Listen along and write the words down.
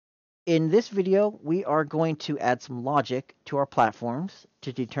In this video, we are going to add some logic to our platforms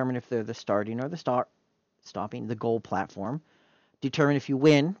to determine if they're the starting or the stopping, the goal platform. Determine if you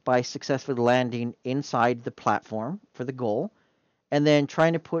win by successfully landing inside the platform for the goal, and then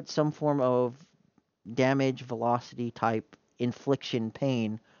trying to put some form of damage, velocity type infliction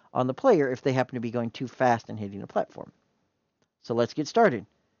pain on the player if they happen to be going too fast and hitting the platform. So let's get started.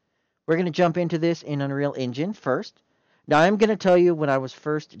 We're going to jump into this in Unreal Engine first. Now, I'm going to tell you, when I was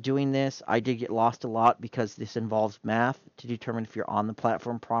first doing this, I did get lost a lot because this involves math to determine if you're on the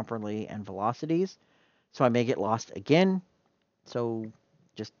platform properly and velocities. So I may get lost again. So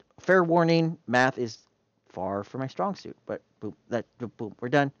just fair warning, math is far from my strong suit. But boom, boom, we're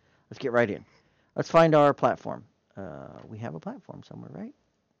done. Let's get right in. Let's find our platform. We have a platform somewhere, right?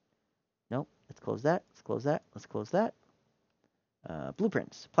 Nope. Let's close that. Let's close that. Let's close that.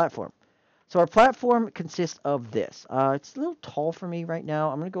 Blueprints, platform. So our platform consists of this. It's a little tall for me right now.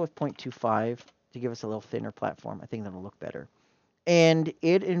 I'm going to go with 0.25 to give us a little thinner platform. I think that'll look better. And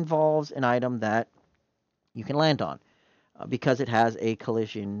it involves an item that you can land on because it has a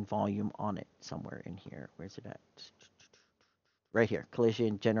collision volume on it somewhere in here. Where's it at? Right here.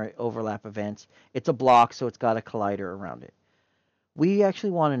 Collision, generate overlap events. It's a block, so it's got a collider around it. We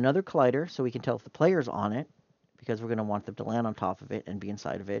actually want another collider so we can tell if the player's on it, because we're going to want them to land on top of it and be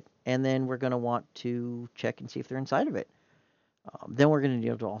inside of it. And then we're going to want to check and see if they're inside of it. Then we're going to be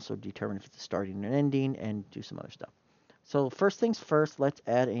able to also determine if it's starting and ending and do some other stuff. So first things first, let's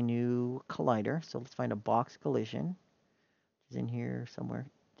add a new collider. So let's find a box collision. It's in here somewhere.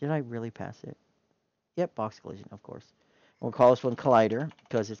 Did I really pass it? Yep, box collision, of course. And we'll call this one collider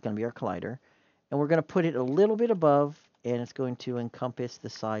because it's going to be our collider. And we're going to put it a little bit above, and it's going to encompass the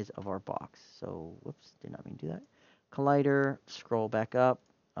size of our box. So, whoops, did not mean to do that. Collider, scroll back up.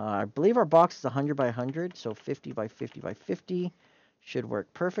 I believe our box is 100 by 100, so 50 by 50 by 50 should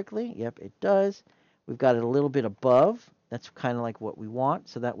work perfectly. Yep, it does. We've got it a little bit above. That's kind of like what we want,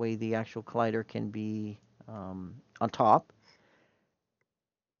 so that way the actual collider can be on top.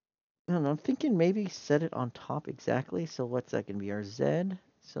 I don't know, I'm thinking maybe set it on top exactly. So what's that going to be? Our Z.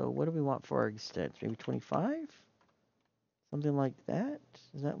 So what do we want for our extents? Maybe 25? Something like that?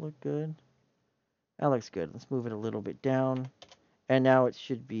 Does that look good? That looks good. Let's move it a little bit down. And now it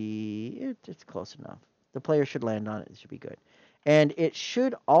should be, it's close enough. The player should land on it. It should be good. And it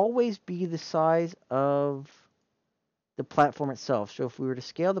should always be the size of the platform itself. So if we were to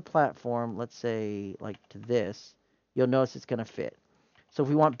scale the platform, let's say like to this, you'll notice it's going to fit. So if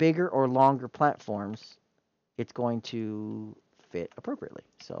we want bigger or longer platforms, it's going to fit appropriately.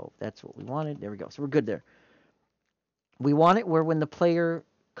 So that's what we wanted. There we go. So we're good there. We want it where when the player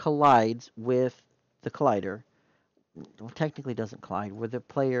collides with the collider, well, technically doesn't collide, where the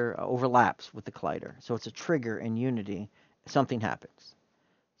player overlaps with the collider. So it's a trigger in Unity. Something happens.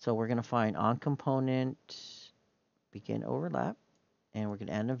 So we're going to find on component, begin overlap, and we're going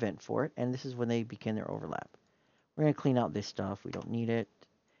to add an event for it. And this is when they begin their overlap. We're going to clean out this stuff. We don't need it.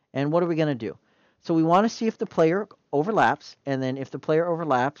 And what are we going to do? So we want to see if the player overlaps. And then if the player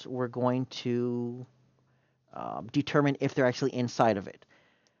overlaps, we're going to determine if they're actually inside of it.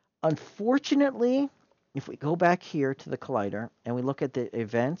 Unfortunately, if we go back here to the collider and we look at the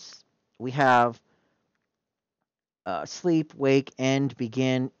events, we have sleep, wake, end,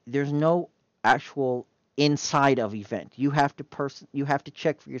 begin. There's no actual inside of event. You have to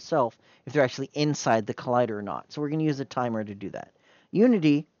check for yourself if they're actually inside the collider or not. So we're going to use a timer to do that.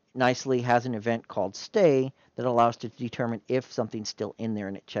 Unity nicely has an event called stay that allows to determine if something's still in there,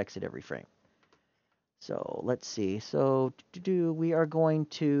 and it checks it every frame. So let's see. So we are going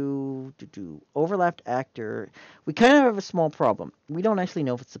to overlapped actor. We kind of have a small problem. We don't actually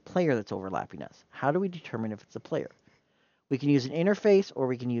know if it's the player that's overlapping us. How do we determine if it's the player? We can use an interface or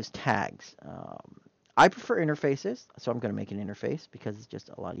we can use tags. I prefer interfaces, so I'm going to make an interface because it's just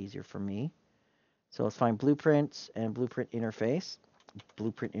a lot easier for me. So let's find blueprints and blueprint interface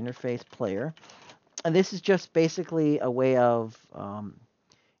player. And this is just basically a way of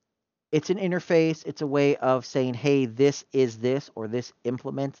it's an interface. It's a way of saying, hey, this is this, or this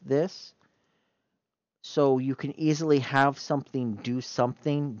implements this. So you can easily have something do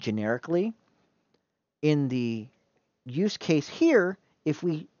something generically. In the use case here, if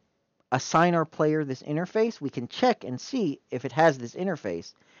we assign our player this interface, we can check and see if it has this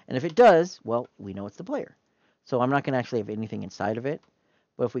interface. And if it does, well, we know it's the player. So I'm not going to actually have anything inside of it.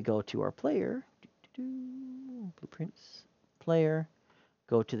 But if we go to our player, blueprints, player,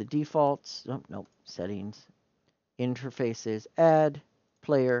 go to the defaults, nope, settings, interfaces, add,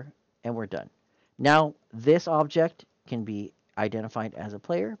 player, and we're done. Now, this object can be identified as a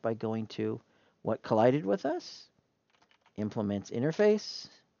player by going to what collided with us, implements interface,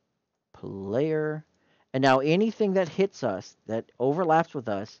 player. And now anything that hits us, that overlaps with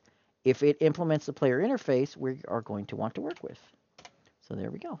us, if it implements the player interface, we are going to want to work with. So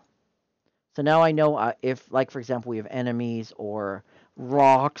there we go. So now I know if, like, for example, we have enemies or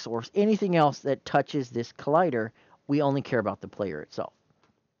rocks or anything else that touches this collider, we only care about the player itself.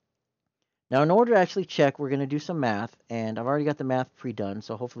 Now, in order to actually check, we're going to do some math, and I've already got the math pre-done,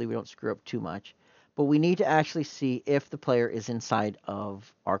 so hopefully we don't screw up too much. But we need to actually see if the player is inside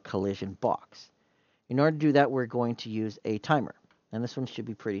of our collision box. In order to do that, we're going to use a timer, and this one should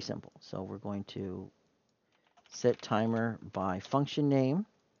be pretty simple. So we're going to set timer by function name,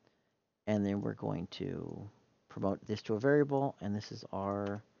 and then we're going to promote this to a variable, and this is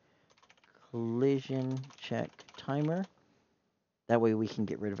our collision check timer. That way we can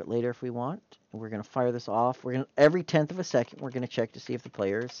get rid of it later if we want. And we're going to fire this off. We're going to, every 10th of a second, we're going to check to see if the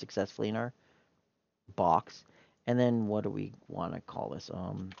player is successfully in our box. And then what do we want to call this?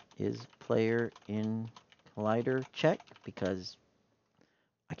 Is player in collider check? Because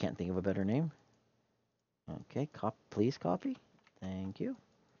I can't think of a better name. Okay, please copy. Thank you.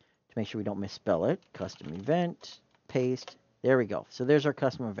 To make sure we don't misspell it, custom event, paste. There we go. So there's our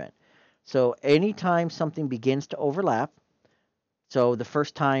custom event. So anytime something begins to overlap, so the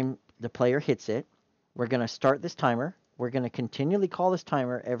first time the player hits it, we're going to start this timer. We're going to continually call this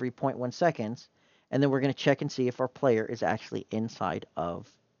timer every 0.1 seconds, and then we're going to check and see if our player is actually inside of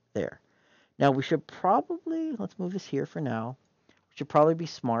there. Now we should probably, let's move this here for now. We should probably be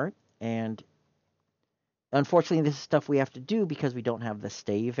smart, and unfortunately this is stuff we have to do because we don't have the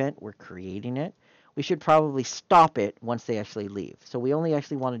stay event. We're creating it. We should probably stop it once they actually leave. So we only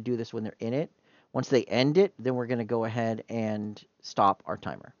actually want to do this when they're in it. Once they end it, then we're going to go ahead and stop our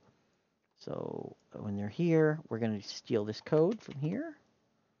timer. So when they're here, we're going to steal this code from here.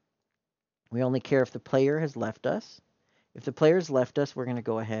 We only care if the player has left us. If the player's left us, we're going to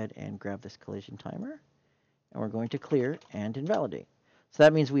go ahead and grab this collision timer, and we're going to clear and invalidate. So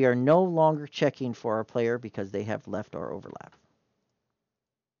that means we are no longer checking for our player because they have left our overlap.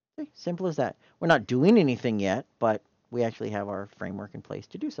 Okay, simple as that. We're not doing anything yet, but we actually have our framework in place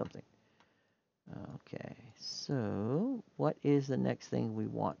to do something. Okay, so what is the next thing we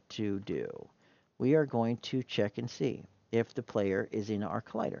want to do? We are going to check and see if the player is in our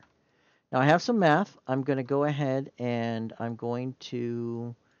collider. Now I have some math. I'm going to go ahead and I'm going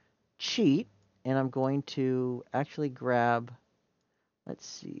to cheat, and I'm going to actually grab, let's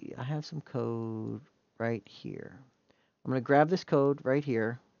see, I have some code right here. I'm going to grab this code right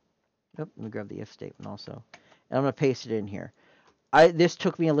here. Oh, let me grab the if statement also. And I'm going to paste it in here. This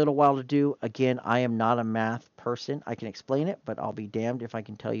took me a little while to do. Again, I am not a math person. I can explain it, but I'll be damned if I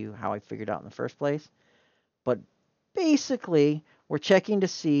can tell you how I figured it out in the first place. But basically, we're checking to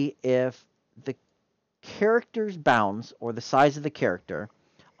see if the character's bounds, or the size of the character,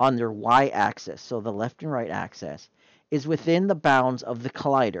 on their y-axis, so the left and right axis, is within the bounds of the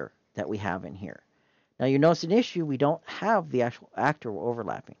collider that we have in here. Now you notice an issue, we don't have the actual actor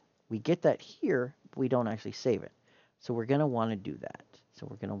overlapping. We get that here, but we don't actually save it. So we're going to want to do that. So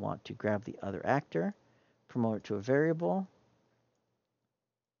we're going to want to grab the other actor, promote it to a variable,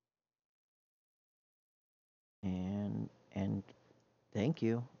 and thank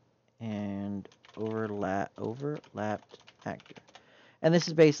you, and overlapped actor. And this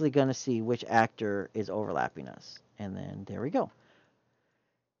is basically going to see which actor is overlapping us. And then there we go.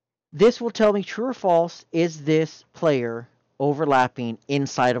 This will tell me true or false, is this player overlapping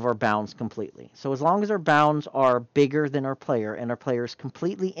inside of our bounds completely. So as long as our bounds are bigger than our player and our player is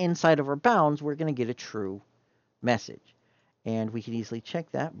completely inside of our bounds, we're going to get a true message. And we can easily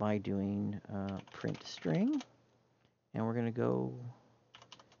check that by doing print string. And we're going to go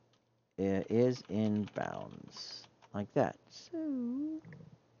is in bounds, like that. So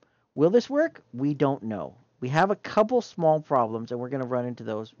will this work? We don't know. We have a couple small problems, and we're going to run into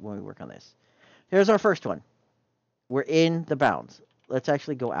those when we work on this. Here's our first one. We're in the bounds. Let's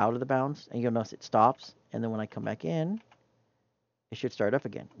actually go out of the bounds, and you'll notice it stops. And then when I come back in, it should start up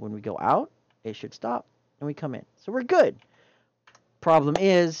again. When we go out, it should stop, and we come in. So we're good. Problem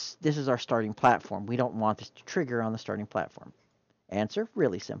is, this is our starting platform. We don't want this to trigger on the starting platform. Answer,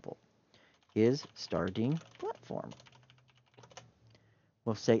 really simple. Is starting platform.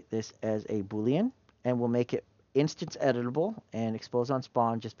 We'll set this as a Boolean, and we'll make it instance editable and expose on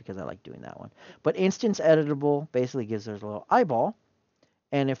spawn just because I like doing that one. But instance editable basically gives us a little eyeball.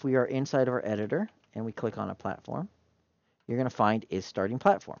 And if we are inside of our editor and we click on a platform, you're going to find is starting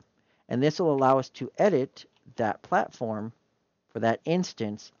platform. And this will allow us to edit that platform for that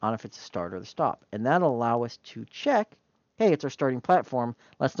instance on if it's a start or the stop. And that'll allow us to check, hey, it's our starting platform.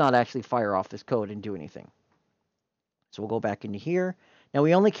 Let's not actually fire off this code and do anything. So we'll go back into here. Now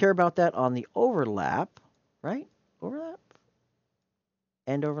we only care about that on the overlap, right? Overlap,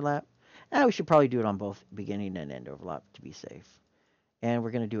 end overlap. We should probably do it on both beginning and end overlap to be safe. And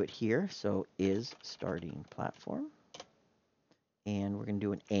we're going to do it here. So is starting platform. And we're going to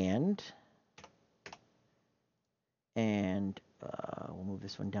do an and we'll move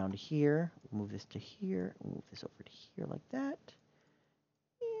this one down to here. We'll move this to here. We'll move this over to here like that.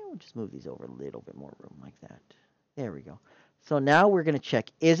 And we'll just move these over a little bit more room like that. There we go. So now we're going to check,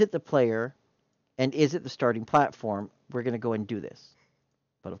 is it the player and is it the starting platform? We're going to go and do this.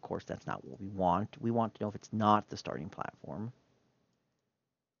 But of course, that's not what we want. We want to know if it's not the starting platform.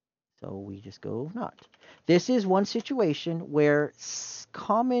 So we just go not. This is one situation where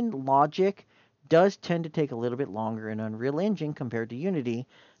common logic does tend to take a little bit longer in Unreal Engine compared to Unity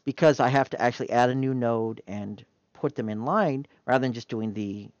because I have to actually add a new node and put them in line rather than just doing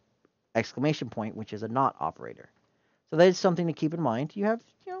the exclamation point, which is a not operator. So that is something to keep in mind. You have,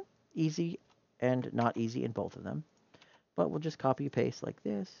 easy and not easy in both of them. But we'll just copy paste like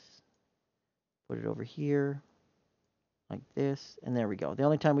this. Put it over here like this, and there we go. The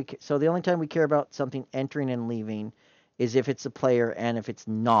only time we care about something entering and leaving is if it's a player and if it's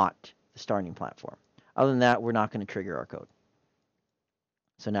not the starting platform. Other than that, we're not going to trigger our code.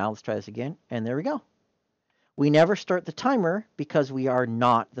 So now let's try this again, and there we go. We never start the timer because we are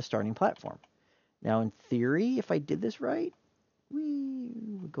not the starting platform. Now, in theory, if I did this right,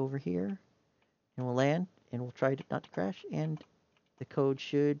 we would go over here, and we'll land, and we'll try not to crash, and the code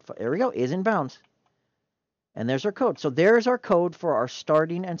should, there we go, is in bounds. And there's our code. So there's our code for our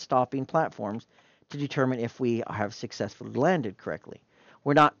starting and stopping platforms to determine if we have successfully landed correctly.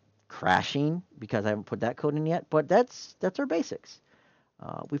 We're not crashing because I haven't put that code in yet, but that's our basics.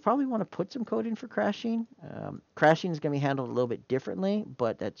 We probably want to put some code in for crashing. Crashing is going to be handled a little bit differently,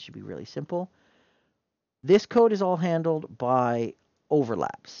 but that should be really simple. This code is all handled by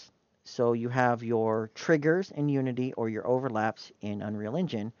overlaps. So you have your triggers in Unity or your overlaps in Unreal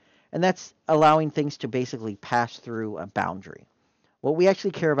Engine, and that's allowing things to basically pass through a boundary. What we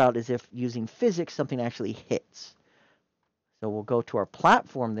actually care about is if using physics something actually hits. So we'll go to our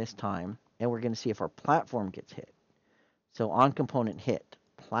platform this time, and we're going to see if our platform gets hit. So on component hit,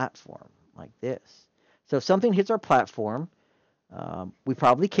 platform, like this. So if something hits our platform, we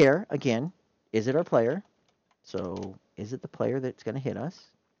probably care, again, is it our player? So is it the player that's going to hit us?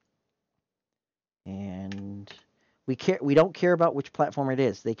 And we don't care about which platform it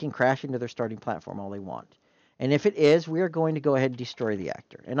is. They can crash into their starting platform all they want. And if it is, we are going to go ahead and destroy the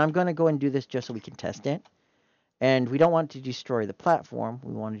actor. And I'm going to go and do this just so we can test it. And we don't want to destroy the platform.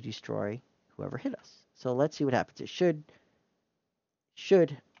 We want to destroy whoever hit us. So let's see what happens. It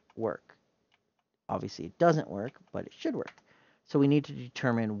should work. Obviously, it doesn't work, but it should work. So we need to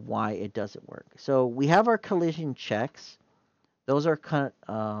determine why it doesn't work. So we have our collision checks. Those are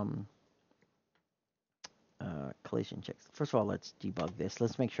collision checks. First of all, let's debug this.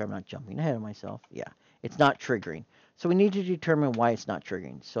 Let's make sure I'm not jumping ahead of myself. Yeah, it's not triggering. So we need to determine why it's not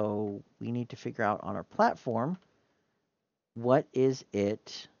triggering. So we need to figure out on our platform, what is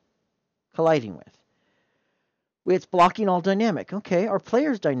it colliding with? It's blocking all dynamic. Okay, our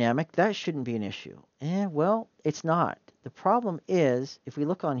player's dynamic. That shouldn't be an issue. Well, it's not. The problem is, if we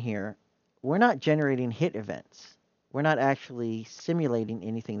look on here, we're not generating hit events. We're not actually simulating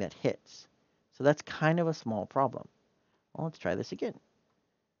anything that hits. So that's kind of a small problem. Well, let's try this again.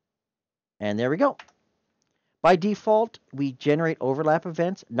 And there we go. By default, we generate overlap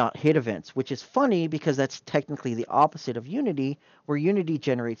events, not hit events, which is funny because that's technically the opposite of Unity, where Unity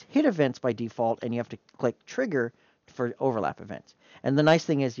generates hit events by default, and you have to click trigger for overlap events. And the nice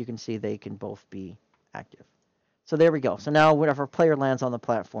thing is you can see they can both be active. So there we go. So now whenever a player lands on the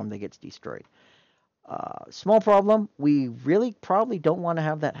platform, they get destroyed. Small problem. We really probably don't want to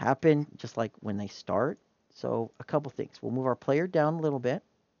have that happen just like when they start. So a couple things. We'll move our player down a little bit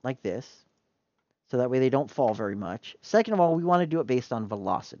like this. So that way they don't fall very much. Second of all, we want to do it based on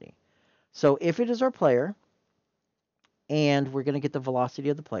velocity. So if it is our player, and we're going to get the velocity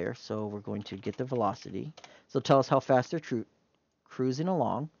of the player, so we're going to get the velocity. So tell us how fast they're cruising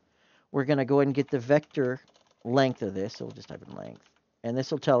along. We're going to go ahead and get the vector length of this. So we'll just type in length. And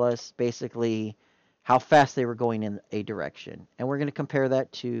this will tell us basically how fast they were going in a direction. And we're going to compare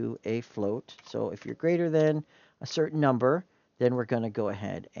that to a float. So if you're greater than a certain number, then we're going to go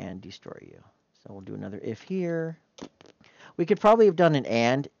ahead and destroy you. So we'll do another if here. We could probably have done an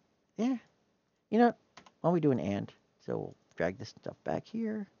and. Yeah. You know, why don't we do an and? So we'll drag this stuff back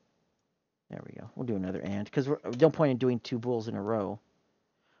here. There we go. We'll do another and because no point in doing two bools in a row.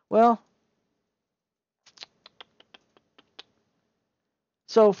 Well,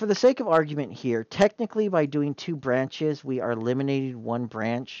 So for the sake of argument here, technically by doing 2 branches, we are eliminating 1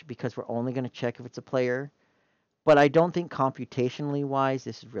 branch because we're only going to check if it's a player. But I don't think computationally wise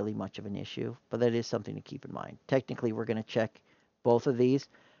this is really much of an issue. But that is something to keep in mind. Technically, we're going to check both of these.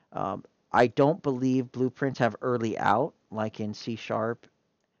 Um, I don't believe blueprints have early out like in C sharp,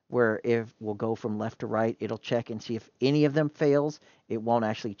 where if we'll go from left to right, it'll check and see if any of them fails. It won't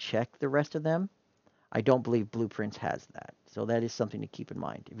actually check the rest of them. I don't believe blueprints has that. So that is something to keep in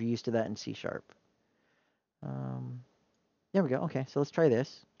mind if you're used to that in C sharp. Um, there we go. Okay, so let's try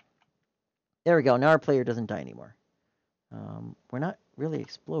this. There we go. Now our player doesn't die anymore. We're not really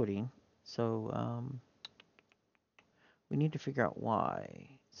exploding, so we need to figure out why.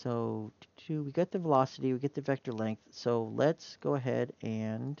 So we get the velocity, we get the vector length. So let's go ahead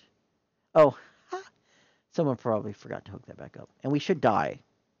and oh, someone probably forgot to hook that back up, and we should die.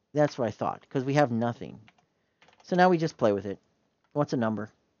 That's what I thought because we have nothing. So now we just play with it. What's a number?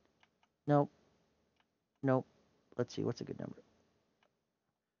 Nope. Nope. Let's see. What's a good number?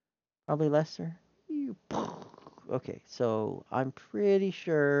 Probably lesser. Okay, so I'm pretty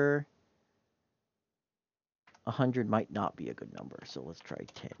sure 100 might not be a good number. So let's try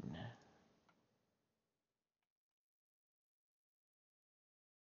 10.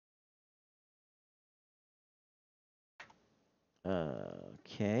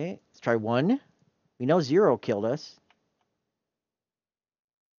 Okay, let's try 1. We know 0 killed us.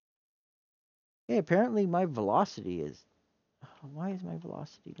 Hey, apparently my velocity is... Why is my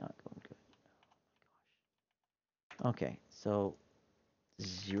velocity not going good? Okay, so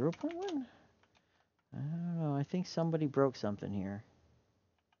 0.1? I don't know. I think somebody broke something here.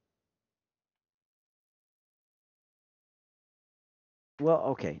 Well,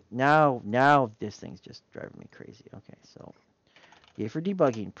 okay. Now this thing's just driving me crazy. Okay, so yay for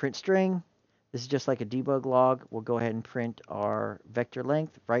debugging. Print string. This is just like a debug log. We'll go ahead and print our vector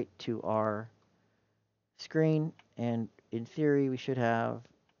length right to our screen. And in theory, we should have...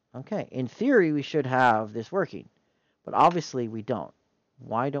 Okay, in theory, we should have this working. But obviously, we don't.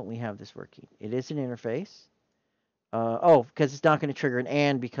 Why don't we have this working? It is an interface. Oh, because it's not going to trigger an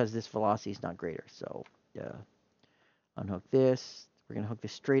and because this velocity is not greater. So, unhook this. We're going to hook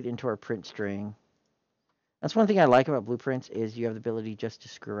this straight into our print string. That's one thing I like about blueprints is you have the ability just to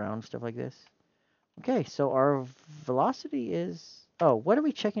screw around stuff like this. Okay, so our velocity is... Oh, what are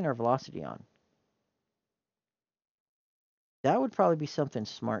we checking our velocity on? That would probably be something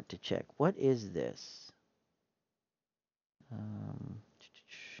smart to check. What is this?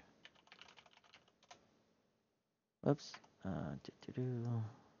 Whoops. I'm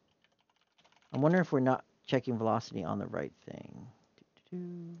wondering if we're not checking velocity on the right thing.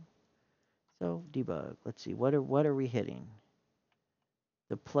 So debug. Let's see. What are we hitting?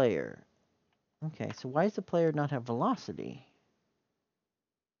 The player. Okay. So why does the player not have velocity?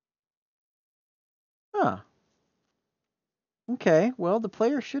 Huh. Okay. Well, the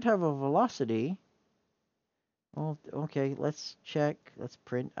player should have a velocity. Well, okay. Let's check. Let's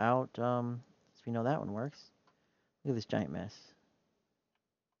print out. So we know that one works. Look at this giant mess.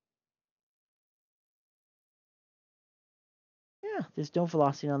 Yeah, there's no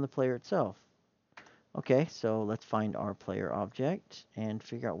velocity on the player itself. Okay, so let's find our player object and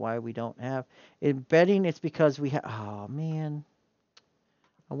figure out why we don't have embedding. It's because we have... Oh, man.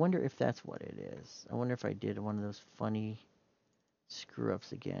 I wonder if that's what it is. I wonder if I did one of those funny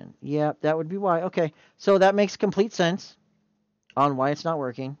screw-ups again. Yeah, that would be why. Okay, so that makes complete sense on why it's not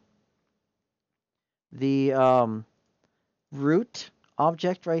working. The root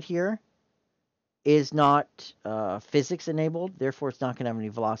object right here is not physics enabled, therefore it's not going to have any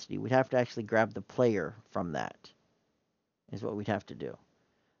velocity. We'd have to actually grab the player from that, is what we'd have to do.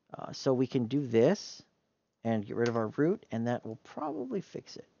 So we can do this and get rid of our root, and that will probably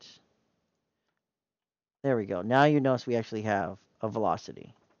fix it. There we go. Now you notice we actually have a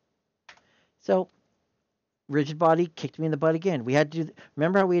velocity. So rigid body kicked me in the butt again. We had to do,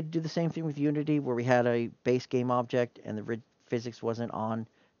 remember how we had to do the same thing with Unity where we had a base game object and the physics wasn't on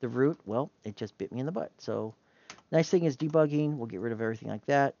the root? Well, it just bit me in the butt. So nice thing is debugging. We'll get rid of everything like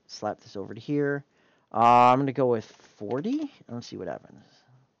that. Slap this over to here. I'm going to go with 40. Let's see what happens.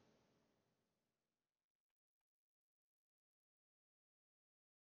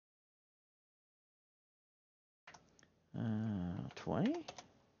 20?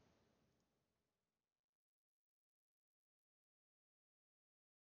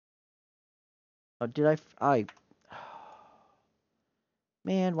 Oh, did I...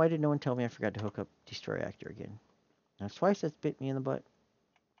 Man, why did no one tell me I forgot to hook up Destroy Actor again? Now, twice that's bit me in the butt.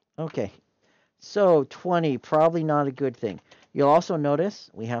 Okay. So, 20, probably not a good thing. You'll also notice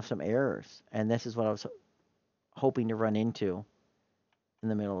we have some errors, and this is what I was hoping to run into. in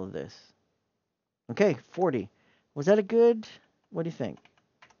the middle of this. Okay, 40. Was that a good, what do you think?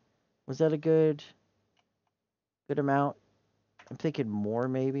 Was that a good amount? I'm thinking more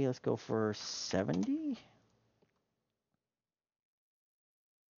maybe. Let's go for 70.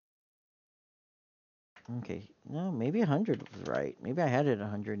 Okay, no, maybe 100 was right. Maybe I had it at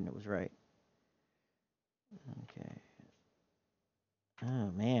 100 and it was right. Okay.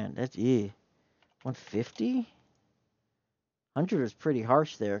 Oh man, that's 150? 100 was pretty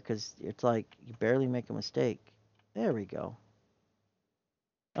harsh there because it's like you barely make a mistake. There we go.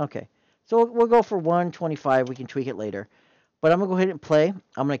 Okay, so we'll go for 125. We can tweak it later. But I'm going to go ahead and play.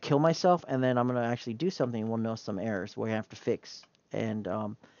 I'm going to kill myself, and then I'm going to actually do something, and we'll know some errors we have to fix. And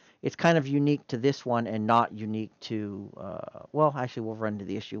it's kind of unique to this one and not unique to, well, actually, we'll run into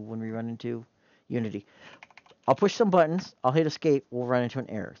the issue when we run into Unity. I'll push some buttons. I'll hit escape. We'll run into an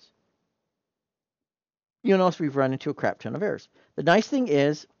errors. You'll notice we've run into a crap ton of errors. The nice thing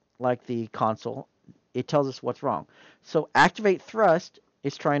is, like the console, it tells us what's wrong. So activate thrust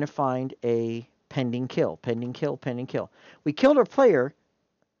is trying to find a pending kill, pending kill, pending kill. We killed our player,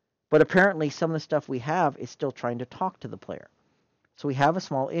 but apparently some of the stuff we have is still trying to talk to the player. So we have a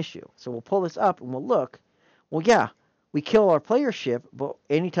small issue. So we'll pull this up and we'll look. Well, yeah, we kill our player ship, but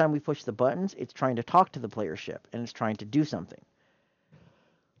anytime we push the buttons, it's trying to talk to the player ship and it's trying to do something.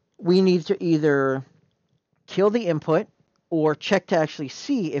 We need to either kill the input or check to actually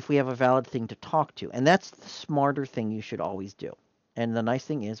see if we have a valid thing to talk to. And that's the smarter thing you should always do. And the nice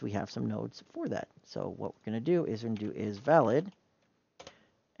thing is we have some nodes for that. So what we're going to do is is valid.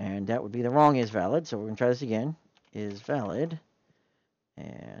 And that would be the wrong is valid. So we're going to try this again. Is valid.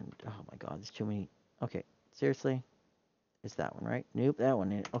 And, oh my god, there's too many. Okay, seriously? It's that one, right? Nope, that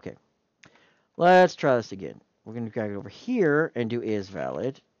one is. Okay. Let's try this again. We're going to drag it over here and do is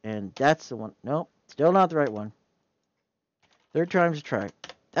valid. And that's the one. Nope, still not the right one. Third time's a try.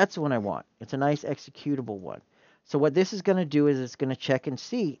 That's the one I want. It's a nice executable one. So what this is going to do is it's going to check and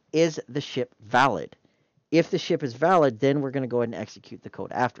see, is the ship valid? If the ship is valid, then we're going to go ahead and execute the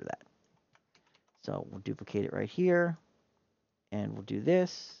code after that. So we'll duplicate it right here. And we'll do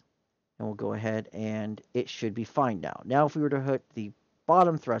this. And we'll go ahead and it should be fine now. Now if we were to hit the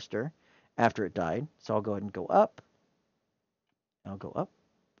bottom thruster after it died, so I'll go ahead and go up. I'll go up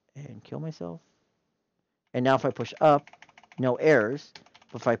and kill myself. And now if I push up, no errors.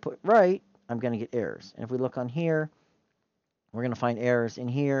 But if I put right, I'm going to get errors. And if we look on here, we're going to find errors in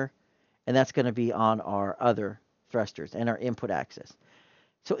here. And that's going to be on our other thrusters and our input access.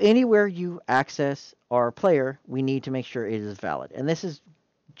 So anywhere you access our player, we need to make sure it is valid. And this is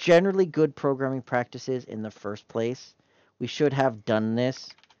generally good programming practices in the first place. We should have done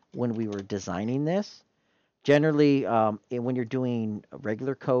this when we were designing this. Generally, when you're doing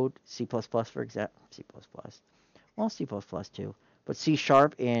regular code, C++ for example, C++, well, C++ too, but C#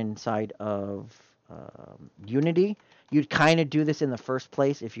 inside of Unity, you'd kind of do this in the first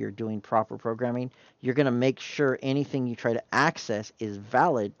place if you're doing proper programming. You're going to make sure anything you try to access is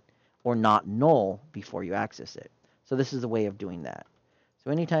valid or not null before you access it. So this is the way of doing that. So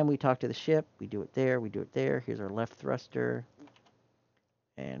anytime we talk to the ship, we do it there, we do it there. Here's our left thruster.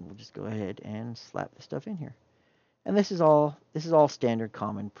 And we'll just go ahead and slap the stuff in here. And this is all standard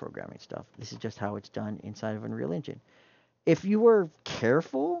common programming stuff. This is just how it's done inside of Unreal Engine. If you were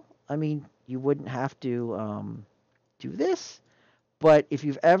careful, I mean, you wouldn't have to do this. But if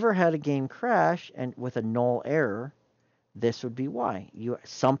you've ever had a game crash and with a null error, this would be why.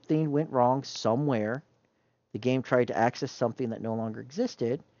 Something went wrong somewhere. The game tried to access something that no longer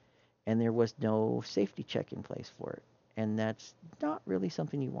existed, and there was no safety check in place for it. And that's not really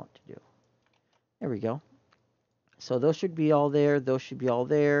something you want to do. There we go. So those should be all there. Those should be all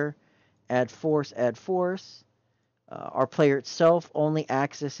there. Add force, add force. Our player itself only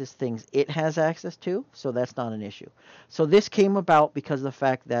accesses things it has access to, so that's not an issue. So this came about because of the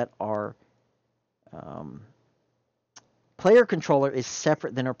fact that our player controller is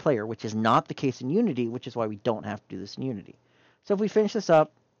separate than our player, which is not the case in Unity, which is why we don't have to do this in Unity. So if we finish this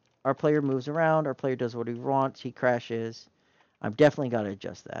up, our player moves around, our player does what he wants, he crashes. I've definitely got to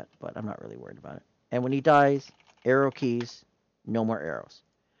adjust that, but I'm not really worried about it. And when he dies, arrow keys, no more arrows.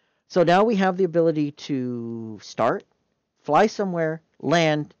 So now we have the ability to start, fly somewhere,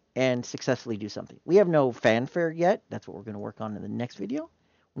 land, and successfully do something. We have no fanfare yet. That's what we're going to work on in the next video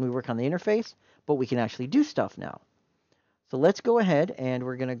when we work on the interface, but we can actually do stuff now. So let's go ahead and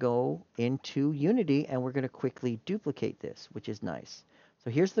we're going to go into Unity and we're going to quickly duplicate this, which is nice. So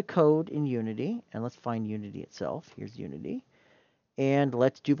here's the code in Unity, and let's find Unity itself. Here's Unity. And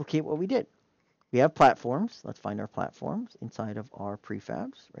let's duplicate what we did. We have platforms. Let's find our platforms inside of our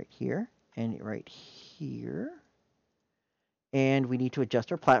prefabs right here and right here. And we need to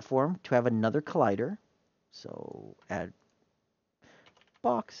adjust our platform to have another collider. So add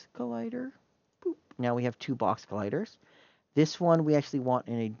box collider. Boop. Now we have two box colliders. This one we actually want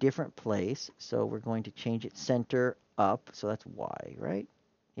in a different place. So we're going to change it center up. So that's Y, right?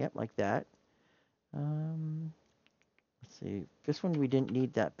 Yep, like that. Let's see. This one we didn't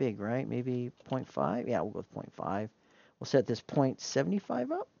need that big, right? Maybe 0.5? Yeah, we'll go with 0.5. We'll set this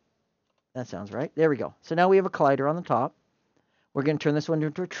 0.75 up. That sounds right. There we go. So now we have a collider on the top. We're going to turn this one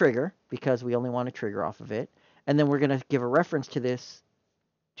into a trigger because we only want a trigger off of it. And then we're going to give a reference to this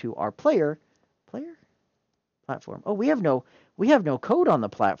to our player platform. Oh, we have no code on the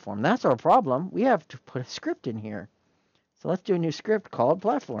platform. That's our problem. We have to put a script in here. So let's do a new script called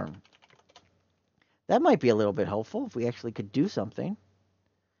platform. That might be a little bit helpful if we actually could do something.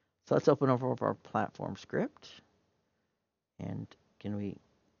 So let's open up our platform script. And can we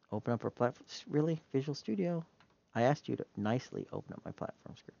open up our platform? Really? Visual Studio? I asked you to nicely open up my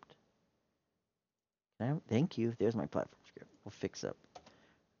platform script. Thank you. There's my platform script. We'll fix up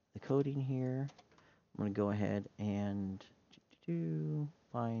the coding here. I'm going to go ahead and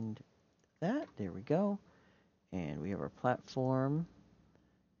find that. There we go. And we have our platform.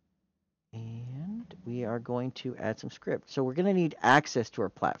 And we are going to add some script. So we're going to need access to our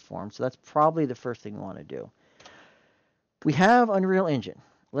platform. So that's probably the first thing we want to do. We have Unreal Engine.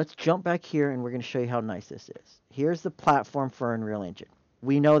 Let's jump back here and we're going to show you how nice this is. Here's the platform for Unreal Engine.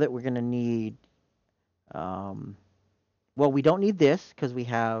 We know that we're going to need, well, we don't need this because we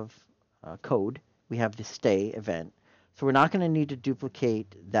have code. We have the stay event. So we're not going to need to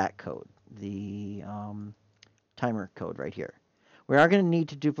duplicate that code, the timer code right here. We are going to need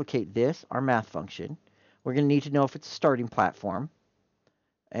to duplicate this, our math function. We're going to need to know if it's a starting platform.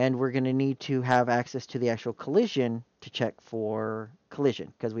 And we're going to need to have access to the actual collision to check for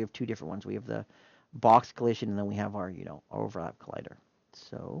collision because we have two different ones. We have the box collision and then we have our, our overlap collider.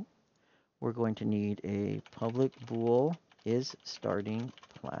 So we're going to need a public bool is starting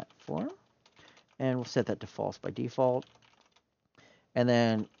platform. And we'll set that to false by default. And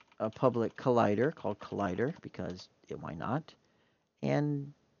then a public collider called collider because why not?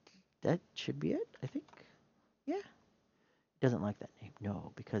 And that should be it, I think. Yeah. Doesn't like that name.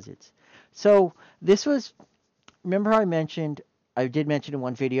 No, because it's... So this was... Remember how I did mention in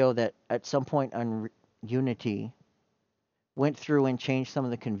one video that at some point on Unity went through and changed some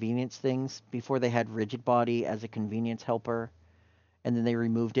of the convenience things before they had rigid body as a convenience helper. And then they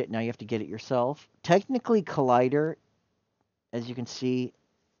removed it. Now you have to get it yourself. Technically, collider, as you can see,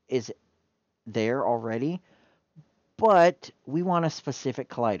 is there already. But we want a specific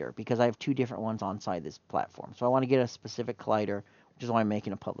collider because I have two different ones on side this platform. So I want to get a specific collider, which is why I'm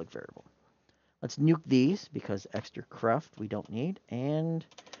making a public variable. Let's nuke these because extra cruft we don't need. And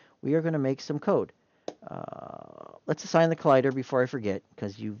we are going to make some code. Let's assign the collider before I forget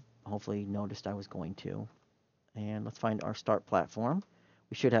because you hopefully noticed I was going to. And let's find our start platform.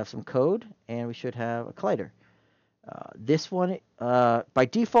 We should have some code and we should have a collider. This one, by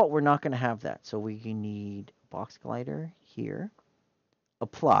default, we're not going to have that. So we need box collider here.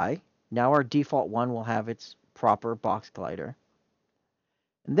 Apply. Now our default one will have its proper box collider.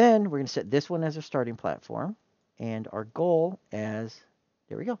 And then we're going to set this one as our starting platform. And our goal as,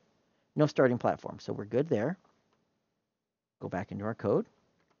 there we go, no starting platform. So we're good there. Go back into our code.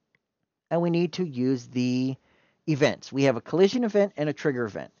 And we need to use the events. We have a collision event and a trigger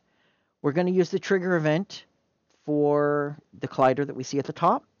event. We're going to use the trigger event for the collider that we see at the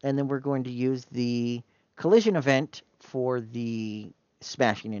top, and then we're going to use the collision event for the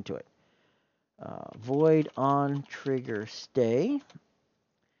smashing into it. Void on trigger stay.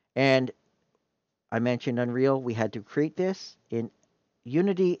 And I mentioned Unreal, we had to create this. In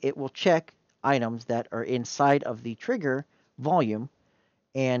Unity, it will check items that are inside of the trigger volume,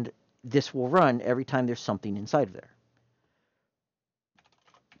 and this will run every time there's something inside of there.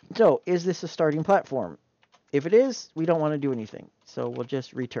 So, is this a starting platform? If it is, we don't want to do anything. So we'll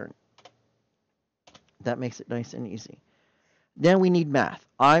just return. That makes it nice and easy. Then we need math.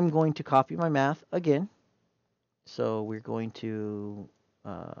 I'm going to copy my math again. So we're going to,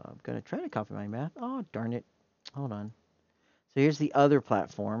 I'm going to try to copy my math. Oh, darn it. Hold on. So here's the other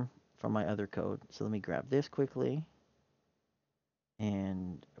platform from my other code. So let me grab this quickly.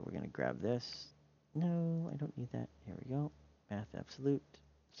 And we're going to grab this. No, I don't need that. Here we go. Math absolute.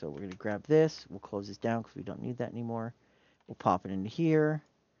 So we're going to grab this. We'll close this down because we don't need that anymore. We'll pop it into here.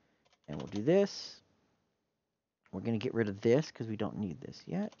 And we'll do this. We're going to get rid of this because we don't need this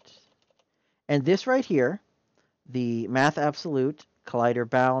yet. And this right here, the math absolute, collider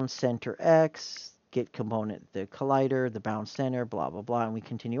bound, center X, get component, the collider, the bound center, blah, blah, blah. And we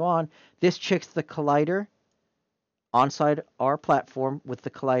continue on. This checks the collider onside our platform with the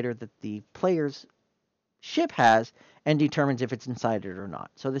collider that the player's ship has and determines if it's inside it or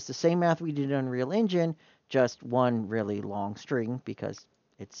not. So this is the same math we did on Unreal Engine, just one really long string because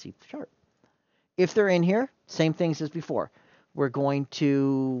it's C sharp. If they're in here, same things as before. We're going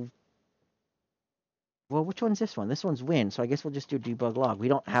to, well, which one's this one? This one's win, so I guess we'll just do debug log. We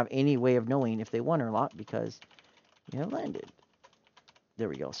don't have any way of knowing if they won or not because you have landed. There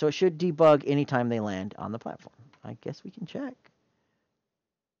we go. So it should debug anytime they land on the platform. I guess we can check.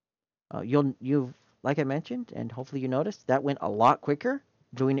 You've like I mentioned, and hopefully you noticed, that went a lot quicker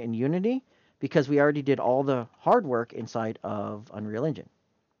doing it in Unity because we already did all the hard work inside of Unreal Engine.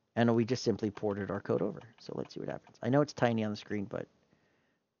 And we just simply ported our code over. So let's see what happens. I know it's tiny on the screen, but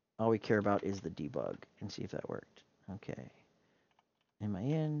all we care about is the debug and see if that worked. Okay. Am I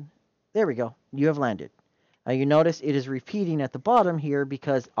in? There we go. You have landed. You notice it is repeating at the bottom here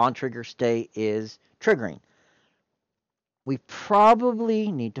because on trigger stay is triggering. We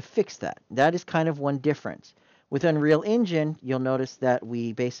probably need to fix that. That is kind of one difference. With Unreal Engine, you'll notice that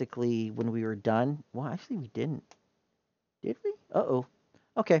we basically, when we were done, well, actually we didn't. Did we? Uh-oh.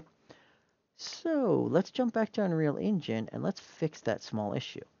 Okay. So let's jump back to Unreal Engine and let's fix that small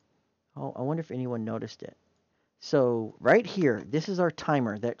issue. Oh, I wonder if anyone noticed it. So right here, this is our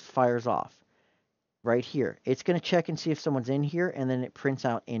timer that fires off. Right here. It's going to check and see if someone's in here, and then it prints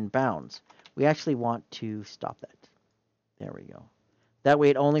out inbounds. We actually want to stop that. There we go. That way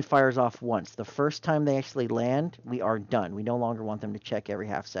it only fires off once. The first time they actually land, we are done. We no longer want them to check every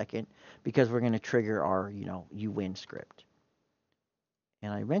half second because we're going to trigger our, you win script.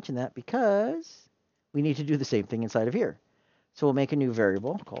 And I mentioned that because we need to do the same thing inside of here. So we'll make a new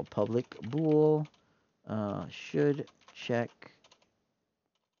variable called public bool should check.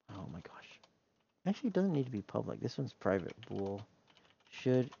 Oh my gosh. Actually, it doesn't need to be public. This one's private. Bool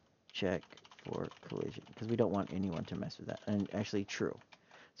should check for collision because we don't want anyone to mess with that. And actually true.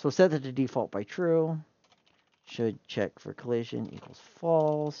 So we'll set that to default by true. Should check for collision equals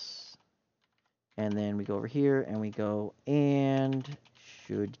false. And then we go over here and we go and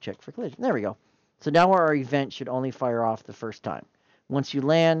should check for collision. There we go. So now our event should only fire off the first time. Once you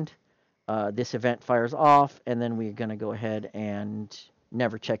land, this event fires off, and then we're going to go ahead and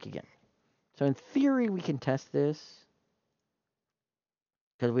never check again. So in theory, we can test this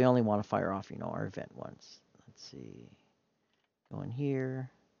because we only want to fire off, our event once. Let's see. Go in here.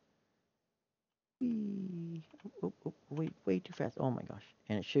 Oh, wait, way too fast. Oh my gosh.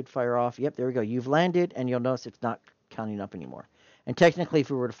 And it should fire off. Yep, there we go. You've landed, and you'll notice it's not counting up anymore. And technically,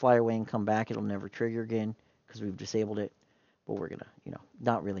 if we were to fly away and come back, it'll never trigger again because we've disabled it. But we're going to,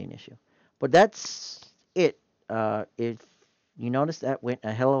 not really an issue. But that's it. If you notice, that went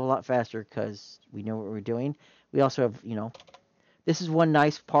a hell of a lot faster because we know what we're doing. We also have, this is one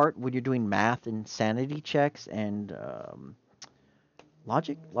nice part when you're doing math and sanity checks and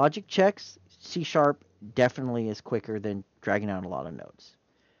logic checks. C# definitely is quicker than dragging out a lot of nodes.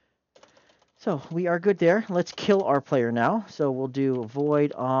 So we are good there. Let's kill our player now. So we'll do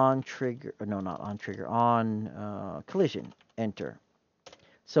void on trigger. No, not on trigger. On collision. Enter.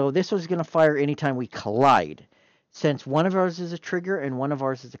 So this was going to fire anytime we collide. Since one of ours is a trigger and one of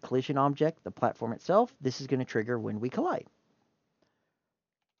ours is a collision object, the platform itself, this is going to trigger when we collide.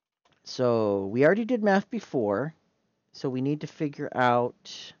 So we already did math before. So we need to figure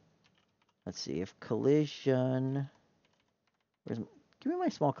out, let's see, if collision, give me my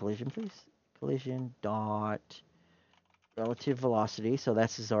small collision, please. Collision dot relative velocity. So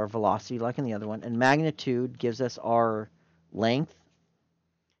this is our velocity like in the other one. And magnitude gives us our length.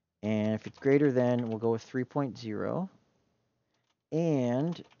 And if it's greater than, we'll go with 3.0.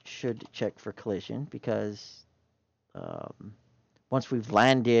 And should check for collision because once we've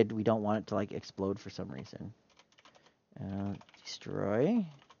landed, we don't want it to explode for some reason. Destroy.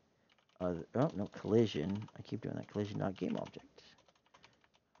 Oh no, collision. I keep doing that. Collision dot game object.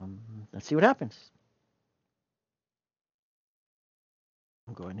 Let's see what happens.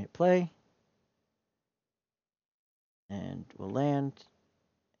 I'll go ahead and hit play. And we'll land.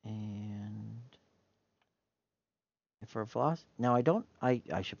 And for velocity. Now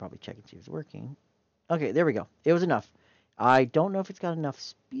I should probably check and see if it's working. Okay, there we go. It was enough. I don't know if it's got enough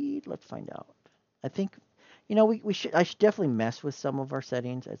speed. Let's find out. I think, I should definitely mess with some of our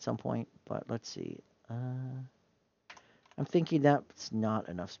settings at some point, but let's see. I'm thinking that's not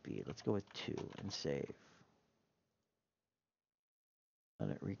enough speed. Let's go with 2 and save. Let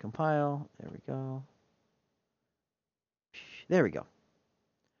it recompile. There we go. There we go.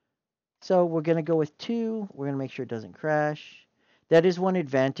 So we're going to go with 2. We're going to make sure it doesn't crash. That is one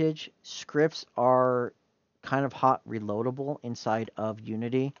advantage. Scripts are kind of hot reloadable inside of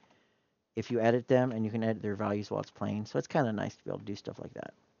Unity. if you edit them, and you can edit their values while it's playing. So it's kind of nice to be able to do stuff like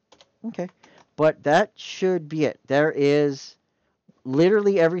that. Okay. But that should be it. There is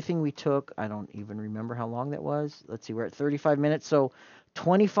literally everything we took. I don't even remember how long that was. Let's see, we're at 35 minutes. So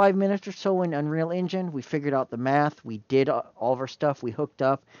 25 minutes or so in Unreal Engine. We figured out the math. We did all of our stuff. We hooked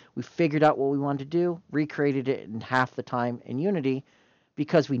up. We figured out what we wanted to do, recreated it in half the time in Unity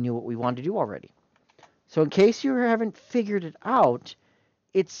because we knew what we wanted to do already. So in case you haven't figured it out,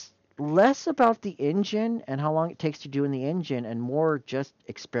 it's less about the engine and how long it takes to do in the engine and more just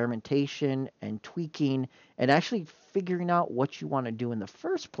experimentation and tweaking and actually figuring out what you want to do in the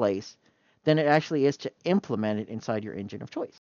first place than it actually is to implement it inside your engine of choice.